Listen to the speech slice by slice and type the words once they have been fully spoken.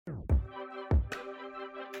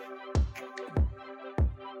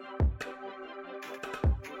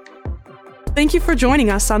Thank you for joining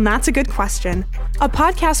us on That's a Good Question, a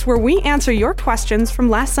podcast where we answer your questions from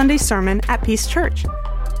last Sunday's sermon at Peace Church.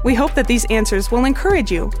 We hope that these answers will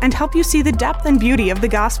encourage you and help you see the depth and beauty of the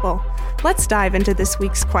gospel. Let's dive into this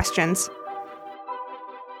week's questions.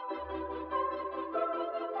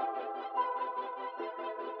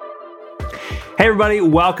 Hey everybody,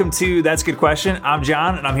 welcome to That's a Good Question. I'm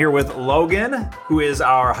John, and I'm here with Logan, who is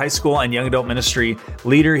our high school and young adult ministry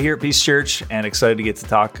leader here at Peace Church, and excited to get to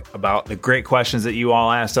talk about the great questions that you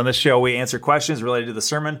all asked. On this show, we answer questions related to the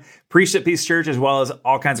sermon preached at Peace Church, as well as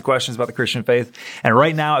all kinds of questions about the Christian faith. And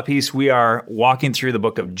right now at Peace, we are walking through the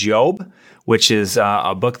book of Job, which is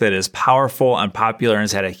a book that is powerful and popular and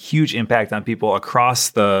has had a huge impact on people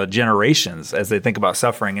across the generations as they think about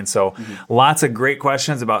suffering. And so lots of great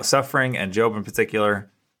questions about suffering and Job in particular.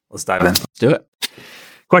 Let's dive in. Let's do it.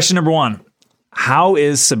 Question number 1. How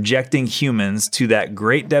is subjecting humans to that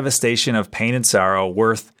great devastation of pain and sorrow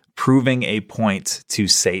worth proving a point to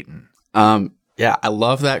Satan? Yeah, I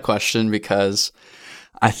love that question because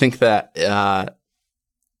I think that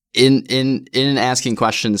in asking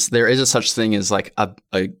questions, there is a such thing as like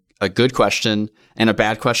a good question and a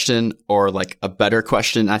bad question, or like a better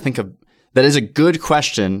question. I think that is a good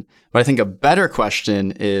question, but I think a better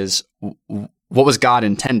question is what was God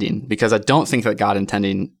intending? Because I don't think that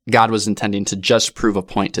God was intending to just prove a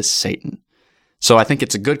point to Satan. So I think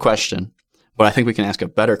it's a good question, but I think we can ask a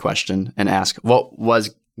better question and ask what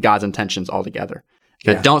was God's intentions altogether.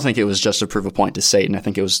 Yeah. I don't think it was just to prove a point to Satan. I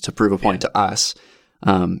think it was to prove a point to us.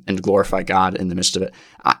 And glorify God in the midst of it.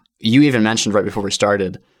 You even mentioned right before we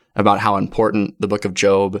started about how important the book of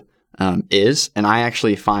Job is. And I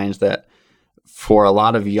actually find that for a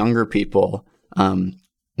lot of younger people,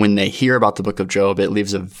 when they hear about the book of Job, it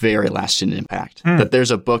leaves a very lasting impact. That there's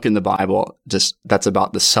a book in the Bible just that's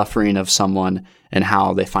about the suffering of someone and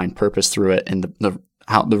how they find purpose through it, and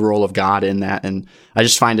the role of God in that. And I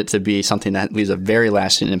just find it to be something that leaves a very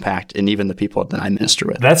lasting impact in even the people that I minister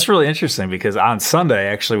with. That's really interesting because on Sunday,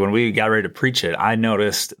 actually, when we got ready to preach it, I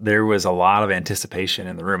noticed there was a lot of anticipation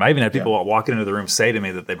in the room. I even had people walking into the room say to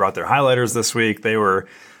me that they brought their highlighters this week. They were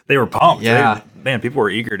pumped. Yeah. People were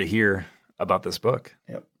eager to hear about this book.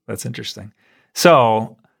 Yep. That's interesting.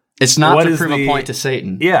 So it's not to prove a point to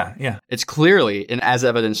Satan. Yeah. It's clearly, and as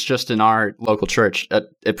evidence just in our local church,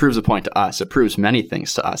 it proves a point to us. It proves many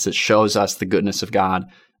things to us. It shows us the goodness of God,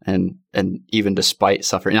 and even despite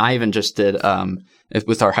suffering. And I even just did,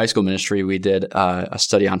 with our high school ministry, we did a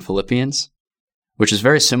study on Philippians, which is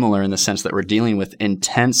very similar in the sense that we're dealing with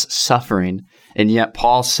intense suffering, and yet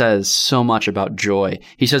Paul says so much about joy.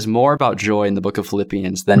 He says more about joy in the book of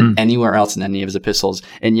Philippians than anywhere else in any of his epistles,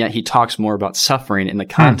 and yet he talks more about suffering in the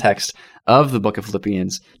context of the book of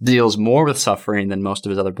Philippians, deals more with suffering than most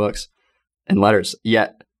of his other books and letters,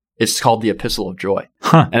 yet it's called the Epistle of Joy.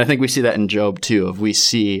 And I think we see that in Job too. We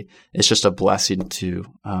see it's just a blessing to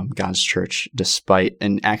God's church despite,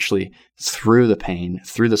 and actually through the pain,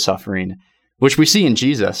 through the suffering, which we see in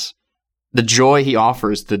Jesus. The joy he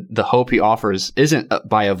offers, the hope he offers isn't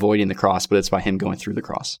by avoiding the cross, but it's by him going through the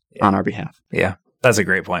cross on our behalf. Yeah, that's a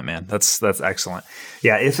great point, man. That's excellent.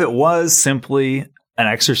 Yeah, if it was simply an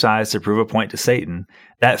exercise to prove a point to Satan,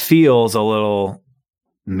 that feels a little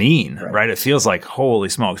mean, right? It feels like, holy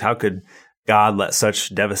smokes, how could God let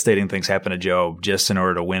such devastating things happen to Job just in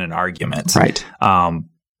order to win an argument? Right.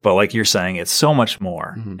 But like you're saying, it's so much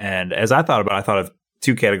more. And as I thought about it, I thought of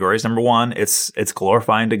 2 categories. Number 1, it's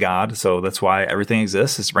glorifying to God. So that's why everything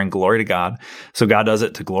exists, is to bring glory to God. So God does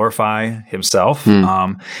it to glorify himself.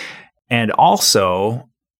 And also,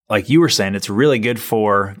 like you were saying, it's really good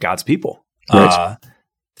for God's people. Right.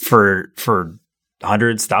 For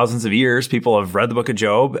hundreds, thousands of years, people have read the book of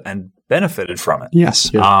Job and benefited from it.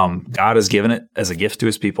 Yes. God has given it as a gift to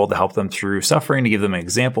his people to help them through suffering, to give them an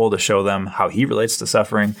example, to show them how he relates to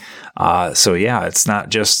suffering. So yeah, it's not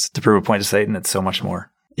just to prove a point to Satan. It's so much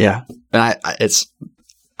more. Yeah. And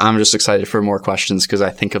I'm just excited for more questions because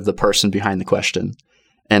I think of the person behind the question,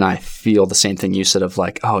 and I feel the same thing you said of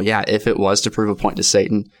like, oh yeah, if it was to prove a point to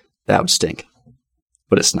Satan, that would stink,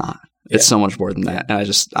 but it's not. It's so much more than that. And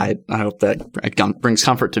I hope that brings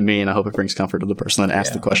comfort to me, and I hope it brings comfort to the person that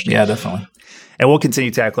asked the question. Yeah, definitely. And we'll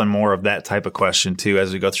continue tackling more of that type of question too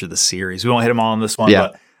as we go through the series. We won't hit them all on this one,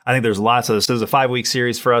 but I think there's lots of this. This is a 5-week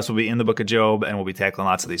series for us. We'll be in the book of Job, and we'll be tackling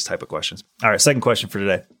lots of these type of questions. All right, second question for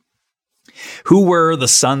today. Who were the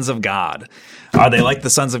sons of God? Are they like the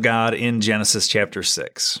sons of God in Genesis chapter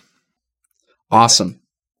 6? Awesome.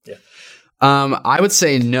 Yeah. I would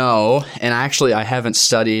say no. And actually, I haven't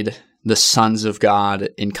studied the sons of God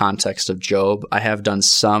in context of Job. I have done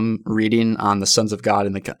some reading on the sons of God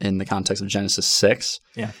in the context of Genesis 6.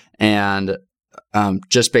 Yeah. And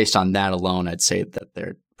just based on that alone, I'd say that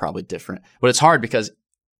they're probably different. But it's hard because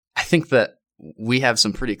I think that we have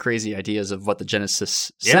some pretty crazy ideas of what the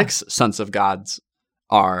Genesis 6 sons of gods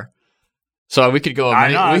are. So we could go.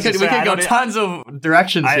 We could go tons of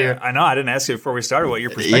directions here. I know. I didn't ask you before we started what your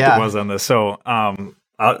perspective was on this. So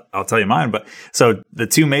I'll tell you mine. But so the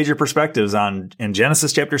two major perspectives in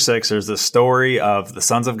Genesis chapter 6, there's the story of the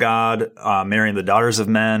sons of God marrying the daughters of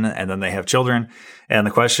men, and then they have children. And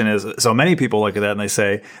the question is, so many people look at that and they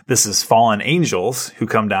say this is fallen angels who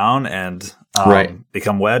come down and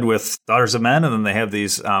become wed with daughters of men, and then they have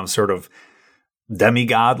these sort of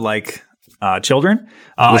demigod-like children.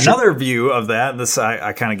 Another view of that, this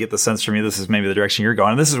I kind of get the sense from you, this is maybe the direction you're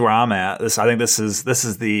going, and this is where I'm at. I think this is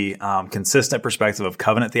the consistent perspective of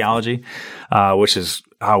covenant theology, which is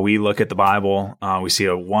how we look at the Bible. We see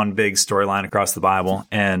one big storyline across the Bible,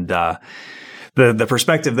 and the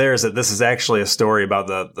perspective there is that this is actually a story about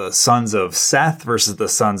the sons of Seth versus the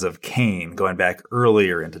sons of Cain, going back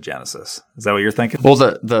earlier into Genesis. Is that what you're thinking? Well,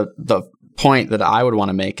 the point that I would want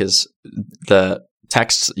to make is the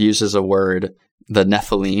text uses a word, the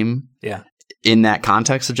Nephilim, in that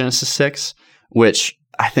context of Genesis 6, which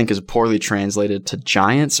I think is poorly translated to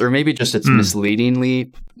giants, or maybe just it's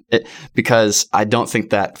misleadingly, because I don't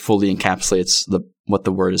think that fully encapsulates what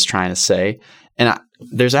the word is trying to say. And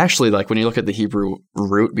there's actually, like, when you look at the Hebrew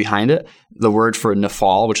root behind it, the word for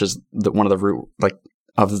Nephal, which is one of the root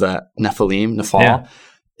of the Nephilim, Nephal,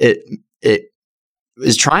 it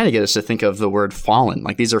is trying to get us to think of the word fallen.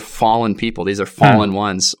 Like, these are fallen people. These are fallen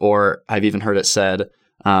ones. Or I've even heard it said,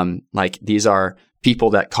 like, these are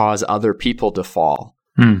people that cause other people to fall.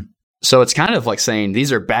 So it's kind of like saying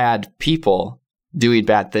these are bad people doing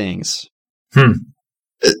bad things.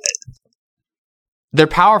 They're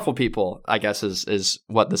powerful people, I guess, is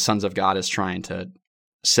what the sons of God is trying to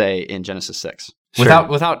say in Genesis 6. Sure.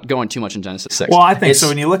 Without going too much in Genesis 6. Well, I think so.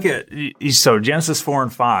 When you look at Genesis 4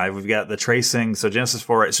 and 5, we've got the tracing. So Genesis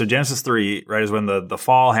 4, so Genesis 3, right, is when the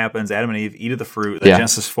fall happens. Adam and Eve eat of the fruit. Then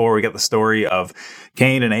Genesis 4, we got the story of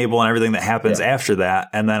Cain and Abel and everything that happens after that.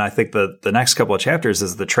 And then I think the next couple of chapters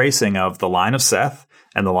is the tracing of the line of Seth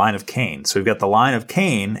and the line of Cain. So we've got the line of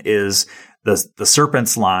Cain is the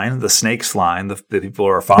serpent's line, the snake's line, the people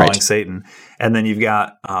who are following Satan. And then you've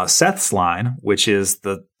got Seth's line, which is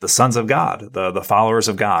the sons of God, the followers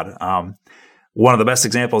of God. One of the best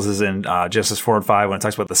examples is in Genesis 4 and 5 when it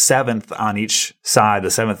talks about the seventh on each side. The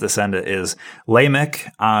seventh descendant is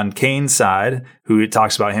Lamech on Cain's side, who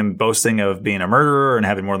talks about him boasting of being a murderer and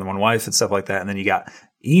having more than one wife and stuff like that. And then you got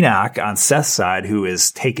Enoch on Seth's side, who is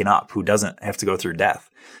taken up, who doesn't have to go through death.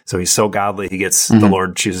 So he's so godly, he gets the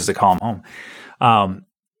Lord chooses to call him home.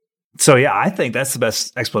 So yeah, I think that's the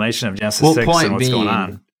best explanation of Genesis 6 and what's going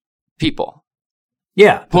on. People.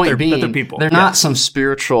 Yeah. Point being, they're people. They're not some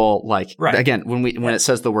spiritual, like, again, when it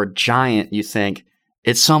says the word giant, you think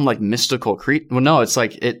it's some like mystical creature. Well, no, it's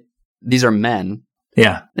like these are men.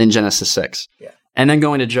 Yeah. In Genesis 6. Yeah. And then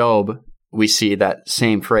going to Job, we see that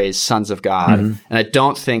same phrase, sons of God. And I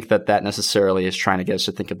don't think that necessarily is trying to get us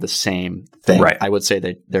to think of the same thing. Right. I would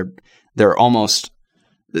say they're almost,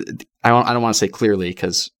 I don't want to say clearly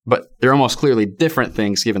but they're almost clearly different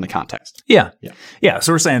things given the context. Yeah.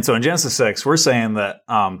 So we're saying, so in Genesis 6, we're saying that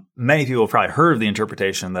many people have probably heard of the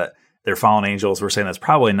interpretation that they're fallen angels. We're saying that's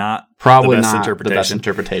probably not the best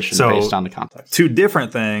interpretation based on the context. Two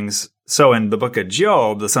different things. So in the book of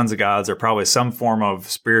Job, the sons of gods are probably some form of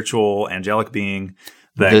spiritual angelic being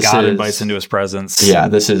that God invites into his presence. Yeah,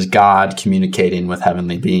 this is God communicating with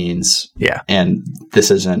heavenly beings. Yeah. And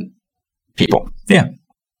this isn't people. Yeah.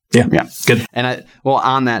 Good. And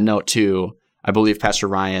on that note too, I believe Pastor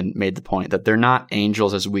Ryan made the point that they're not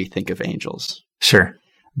angels as we think of angels. Sure.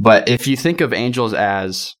 But if you think of angels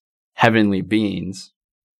as heavenly beings,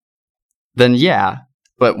 then yeah.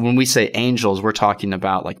 But when we say angels, we're talking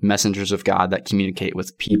about like messengers of God that communicate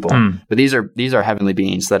with people. But these are heavenly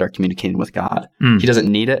beings that are communicating with God. He doesn't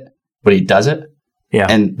need it, but he does it. Yeah.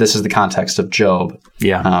 And this is the context of Job.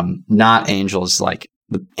 Yeah. Not angels like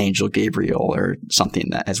the angel Gabriel or something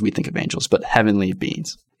that as we think of angels, but heavenly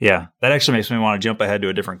beings. Yeah. That actually makes me want to jump ahead to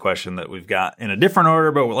a different question that we've got in a different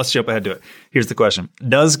order, but let's jump ahead to it. Here's the question.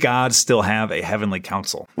 Does God still have a heavenly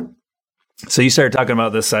council? So you started talking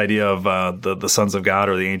about this idea of the sons of God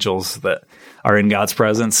or the angels that are in God's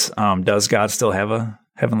presence. Does God still have a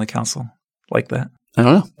heavenly council like that? I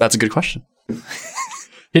don't know. That's a good question.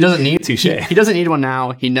 He doesn't need touche. He doesn't need one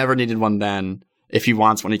now. He never needed one then. If he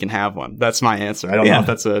wants one, he can have one. That's my answer. I don't know if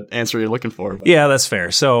that's an answer you're looking for. But. Yeah, that's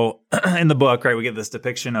fair. So in the book, right, we get this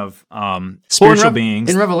depiction of spiritual beings.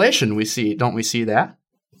 In Revelation, don't we see that?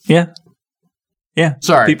 Yeah.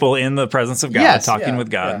 Sorry. People in the presence of God, talking with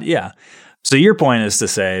God. Yeah. So your point is to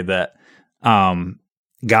say that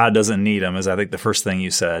God doesn't need them, is I think the first thing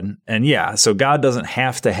you said. And yeah, so God doesn't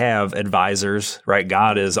have to have advisors, right?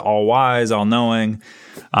 God is all wise, all knowing.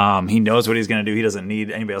 He knows what he's going to do. He doesn't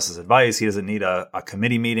need anybody else's advice. He doesn't need a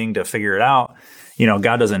committee meeting to figure it out.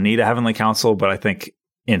 God doesn't need a heavenly council, but I think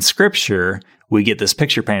in Scripture, we get this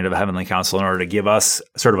picture painted of a heavenly council in order to give us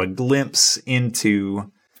sort of a glimpse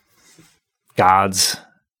into God's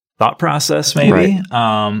thought process, maybe.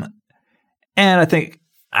 Right. And I think,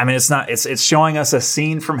 it's showing us a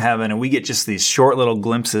scene from heaven, and we get just these short little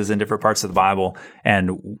glimpses in different parts of the Bible.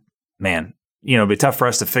 And man, it'd be tough for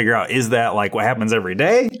us to figure out, is that like what happens every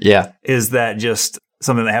day? Yeah. Is that just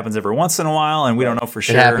something that happens every once in a while and we don't know for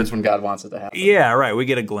sure? It happens when God wants it to happen. Yeah, right. We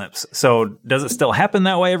get a glimpse. So does it still happen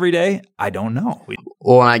that way every day? I don't know.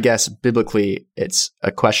 Well, and I guess biblically, it's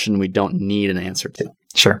a question we don't need an answer to.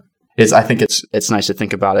 Sure. I think it's nice to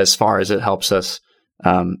think about it as far as it helps us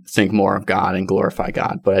think more of God and glorify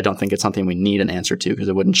God. But I don't think it's something we need an answer to, because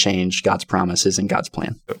it wouldn't change God's promises and God's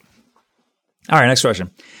plan. All right, next question.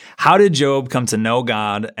 How did Job come to know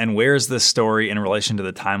God, and where is this story in relation to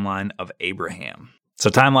the timeline of Abraham? So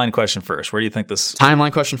timeline question first. Where do you think this...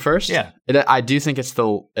 Timeline question first? Yeah. I do think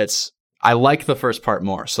I like the first part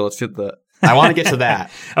more. So let's get I want to get to that.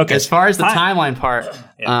 Okay. As far as the timeline part,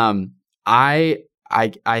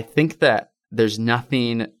 I think that there's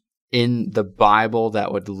nothing in the Bible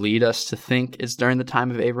that would lead us to think is during the time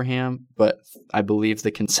of Abraham, but I believe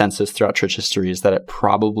the consensus throughout church history is that it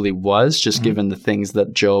probably was, just given the things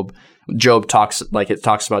that Job talks, like it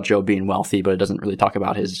talks about Job being wealthy, but it doesn't really talk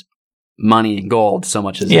about his money and gold so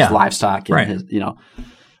much as his livestock and his,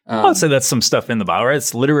 I'd say that's some stuff in the Bible, right?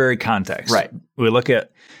 It's literary context. Right. We look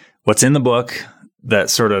at what's in the book that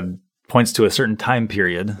sort of points to a certain time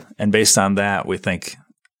period, and based on that, we think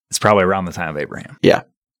it's probably around the time of Abraham. Yeah.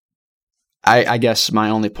 I guess my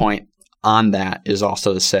only point on that is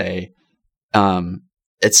also to say,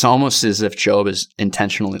 it's almost as if Job is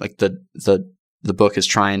intentionally, like the book is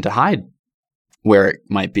trying to hide where it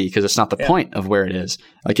might be, because it's not the point of where it is.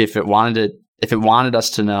 Like if it wanted us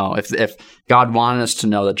to know, if God wanted us to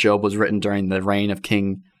know that Job was written during the reign of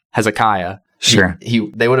King Hezekiah, sure,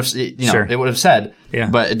 they would have, they would have said,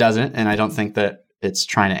 but it doesn't, and I don't think that it's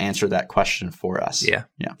trying to answer that question for us. Yeah.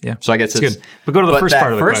 So I guess it's good. But go to the first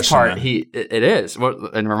part of the question. First part, it is.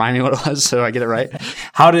 And remind me what it was so I get it right.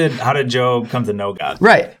 How did Job come to know God?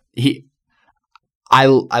 Right. I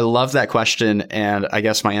love that question, and I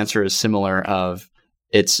guess my answer is similar.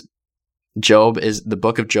 The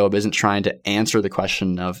book of Job isn't trying to answer the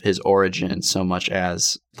question of his origin so much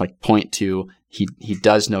as like point to he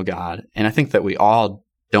does know God, and I think that we all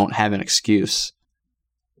don't have an excuse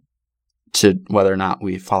to whether or not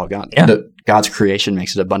we follow God. Yeah. God's creation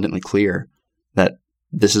makes it abundantly clear that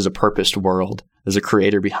this is a purposed world. There's a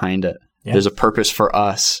creator behind it. Yeah. There's a purpose for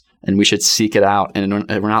us, and we should seek it out, and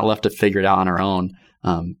we're not left to figure it out on our own.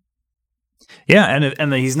 And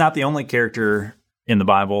he's not the only character in the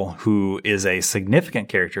Bible who is a significant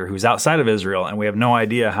character who's outside of Israel, and we have no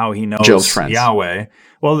idea how he knows Job's friends. Yahweh.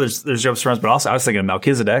 Well, there's Job's friends, but also I was thinking of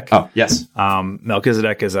Melchizedek. Oh, yes.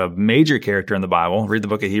 Melchizedek is a major character in the Bible. Read the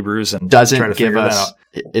book of Hebrews and doesn't try to give figure us.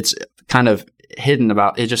 That out. It's kind of hidden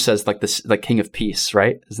about. It just says like this, like King of Peace,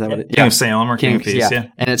 right? Is that what it? King of Salem or King of Peace? Yeah.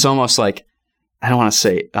 And it's almost like I don't want to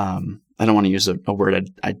say. I don't want to use a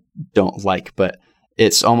word I don't like, but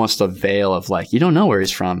it's almost a veil of like you don't know where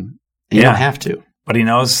he's from. You don't have to. But he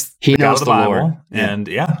knows the Bible, Lord. And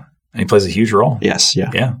and he plays a huge role. Yes,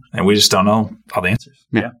 yeah, and we just don't know all the answers.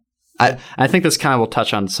 Yeah. I think this kind of will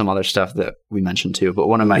touch on some other stuff that we mentioned too, but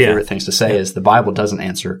one of my favorite things to say is the Bible doesn't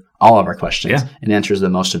answer all of our questions. Yeah. It answers the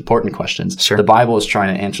most important questions. Sure. The Bible is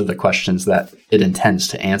trying to answer the questions that it intends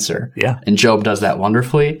to answer. Yeah. And Job does that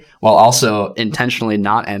wonderfully, while also intentionally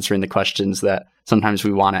not answering the questions that sometimes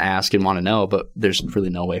we want to ask and want to know, but there's really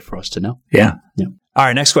no way for us to know. Yeah. All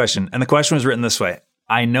right, next question. And the question was written this way.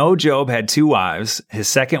 I know Job had 2 wives. His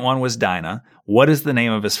second one was Dinah. What is the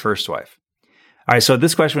name of his first wife? All right, so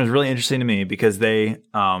this question was really interesting to me because they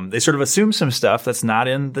sort of assume some stuff that's not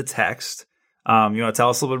in the text. You want to tell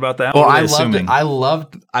us a little bit about that? Well, I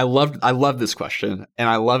loved it. I love this question, and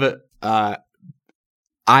I love it.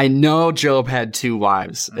 I know Job had 2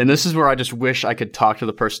 wives, and this is where I just wish I could talk to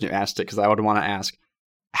the person who asked it, because I would want to ask,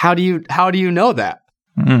 how do you know that?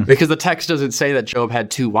 Mm-hmm. Because the text doesn't say that Job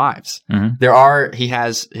had 2 wives. Mm-hmm. He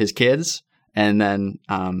has his kids, and then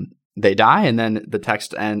they die, and then the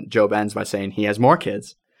text and Job ends by saying he has more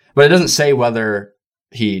kids. But it doesn't say whether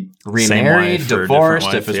he remarried,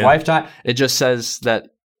 divorced, if his wife died. It just says that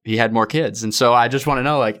he had more kids. And so I just want to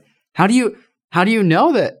know, like, how do you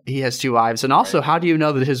know that he has 2 wives? And also, how do you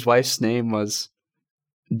know that his wife's name was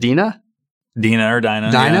Dinah? Dina or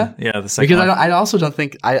Dinah. Dinah? Yeah, the second Because one. I also don't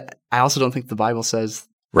think the Bible says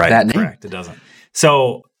Right, that name. correct. It doesn't.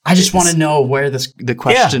 So I just want to know where the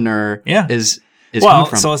questioner is coming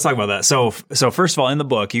from. So let's talk about that. So first of all, in the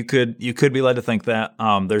book, you could be led to think that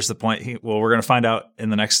there's the point. We're going to find out in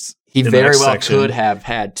the next. He very well section. could have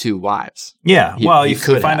had 2 wives. Yeah. You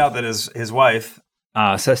could find have. out that his wife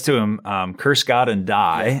says to him, "Curse God and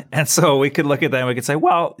die." Yeah. And so we could look at that and we could say,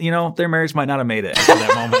 well, their marriage might not have made it at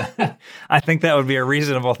that moment. I think that would be a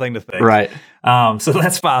reasonable thing to think. Right. So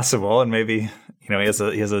that's possible, and maybe he has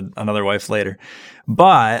another wife later,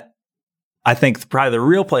 but I think probably the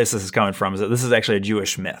real place this is coming from is that this is actually a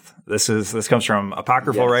Jewish myth. This comes from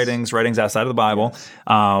apocryphal writings outside of the Bible,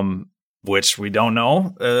 which we don't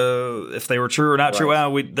know if they were true or not true.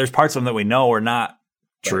 Well, there's parts of them that we know are not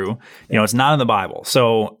true. It's not in the Bible.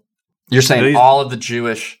 So you're saying all of the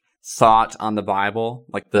Jewish thought on the Bible,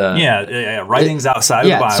 like the writings outside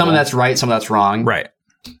of the Bible. Some of that's right, some of that's wrong. Right.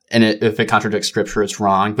 And if it contradicts Scripture, it's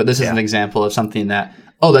wrong. But this is an example of something that,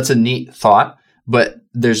 that's a neat thought, but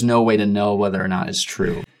there's no way to know whether or not it's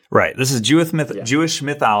true. Right. This is Jewish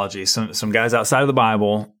mythology. Some guys outside of the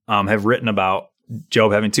Bible have written about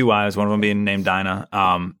Job having 2 wives, one of them being named Dinah.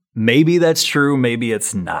 Maybe that's true. Maybe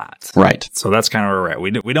it's not. Right. So that's kind of where we're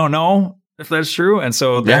at. We don't know if that's true. And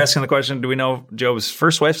so they're asking the question, do we know Job's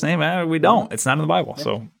first wife's name? We don't. It's not in the Bible.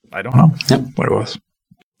 So I don't know what it was.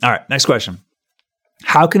 All right. Next question.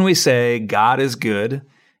 How can we say God is good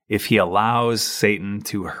if he allows Satan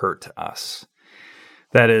to hurt us?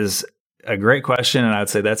 That is a great question, and I would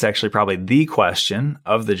say that's actually probably the question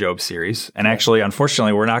of the Job series. And actually,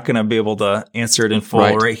 unfortunately, we're not going to be able to answer it in full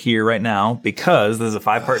right here, right now, because this is a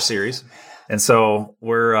 5-part series. And so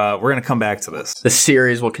we're going to come back to this. The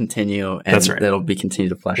series will continue, and that's right. It'll be continued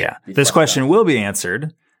to flesh. Yeah, this question will be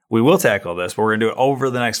answered. We will tackle this, but we're going to do it over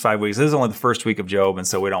the next 5 weeks. This is only the first week of Job, and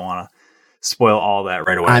so we don't want to spoil all that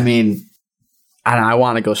right away. I mean, and I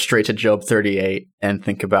want to go straight to Job 38 and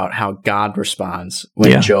think about how God responds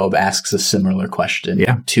when Job asks a similar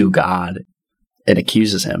question to God and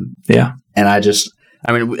accuses him. Yeah. And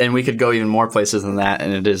and we could go even more places than that.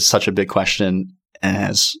 And it is such a big question and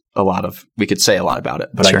has we could say a lot about it.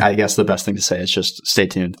 But sure. I guess the best thing to say is just stay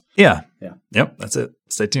tuned. Yeah. Yep. That's it.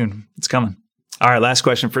 Stay tuned. It's coming. All right. Last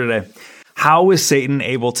question for today. How is Satan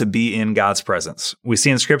able to be in God's presence? We see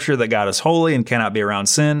in Scripture that God is holy and cannot be around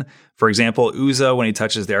sin. For example, Uzzah, when he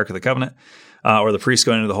touches the Ark of the Covenant, or the priest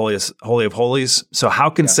going into the Holy of Holies. So how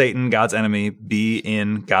can Satan, God's enemy, be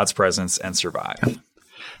in God's presence and survive?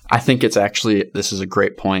 I think this is a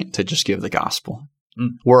great point to just give the gospel.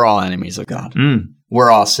 We're all enemies of God. We're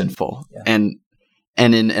all sinful. Yeah.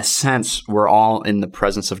 And in a sense, we're all in the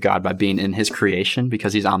presence of God by being in his creation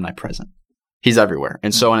because he's omnipresent. He's everywhere.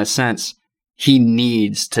 And so in a sense, he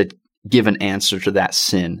needs to give an answer to that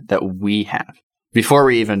sin that we have. Before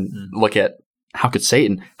we even look at how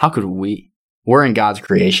could we? We're in God's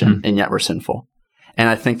creation and yet we're sinful. And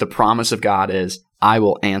I think the promise of God is, I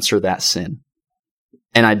will answer that sin.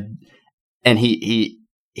 And he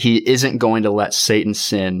isn't going to let Satan's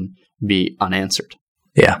sin be unanswered.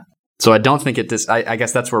 Yeah. So I don't think I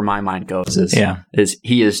guess that's where my mind goes is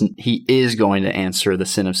he is going to answer the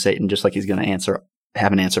sin of Satan just like he's going to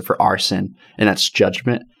have an answer for our sin, and that's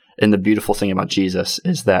judgment. And the beautiful thing about Jesus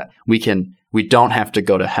is that we don't have to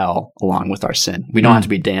go to hell along with our sin. We don't have to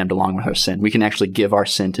be damned along with our sin. We can actually give our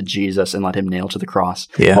sin to Jesus and let him nail to the cross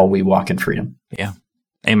while we walk in freedom. Yeah.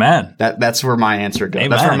 Amen. That's where my answer goes.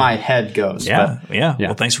 Amen. That's where my head goes. Yeah.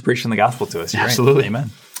 Well, thanks for preaching the gospel to us. You're absolutely. Right.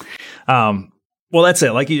 Amen. Well, that's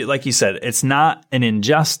it. Like you said, it's not an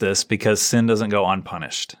injustice because sin doesn't go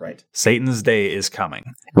unpunished. Right. Satan's day is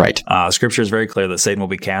coming. Right. Scripture is very clear that Satan will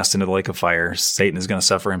be cast into the lake of fire. Satan is going to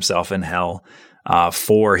suffer himself in hell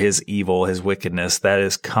for his evil, his wickedness. That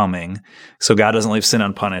is coming. So God doesn't leave sin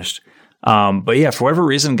unpunished. But yeah, for whatever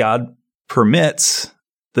reason, God permits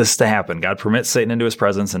this to happen. God permits Satan into his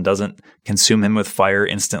presence and doesn't consume him with fire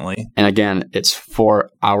instantly. And again, it's for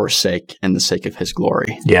our sake and the sake of his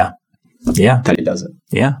glory. Yeah. Yeah. That he does it.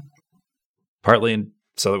 Yeah. Partly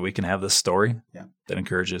so that we can have this story that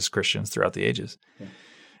encourages Christians throughout the ages.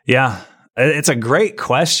 Yeah. It's a great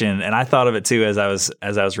question. And I thought of it too as I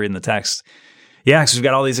was reading the text. Yeah, because we've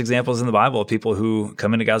got all these examples in the Bible of people who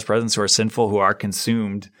come into God's presence who are sinful, who are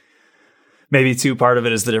consumed. Maybe too, part of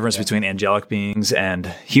it is the difference between angelic beings and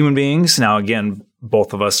human beings. Now, again,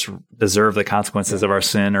 both of us deserve the consequences of our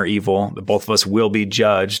sin or evil. Both of us will be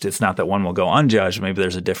judged. It's not that one will go unjudged. Maybe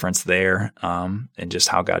there's a difference there in just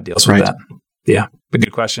how God deals with that. Yeah, but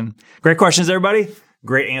good question. Great questions, everybody.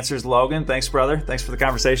 Great answers, Logan. Thanks, brother. Thanks for the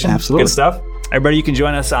conversation. Absolutely. Good stuff. Everybody, you can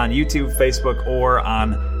join us on YouTube, Facebook, or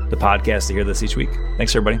on the podcast to hear this each week.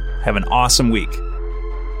 Thanks, everybody. Have an awesome week.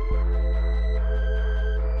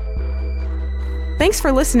 Thanks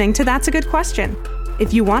for listening to That's a Good Question.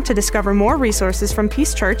 If you want to discover more resources from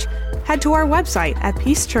Peace Church, head to our website at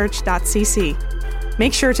peacechurch.cc.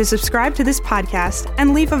 Make sure to subscribe to this podcast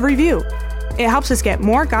and leave a review. It helps us get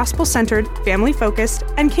more gospel-centered, family-focused,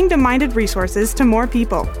 and kingdom-minded resources to more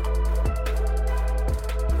people.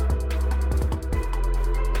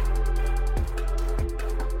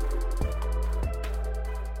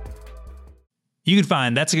 You can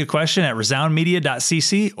find That's a Good Question at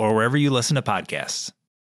resoundmedia.cc or wherever you listen to podcasts.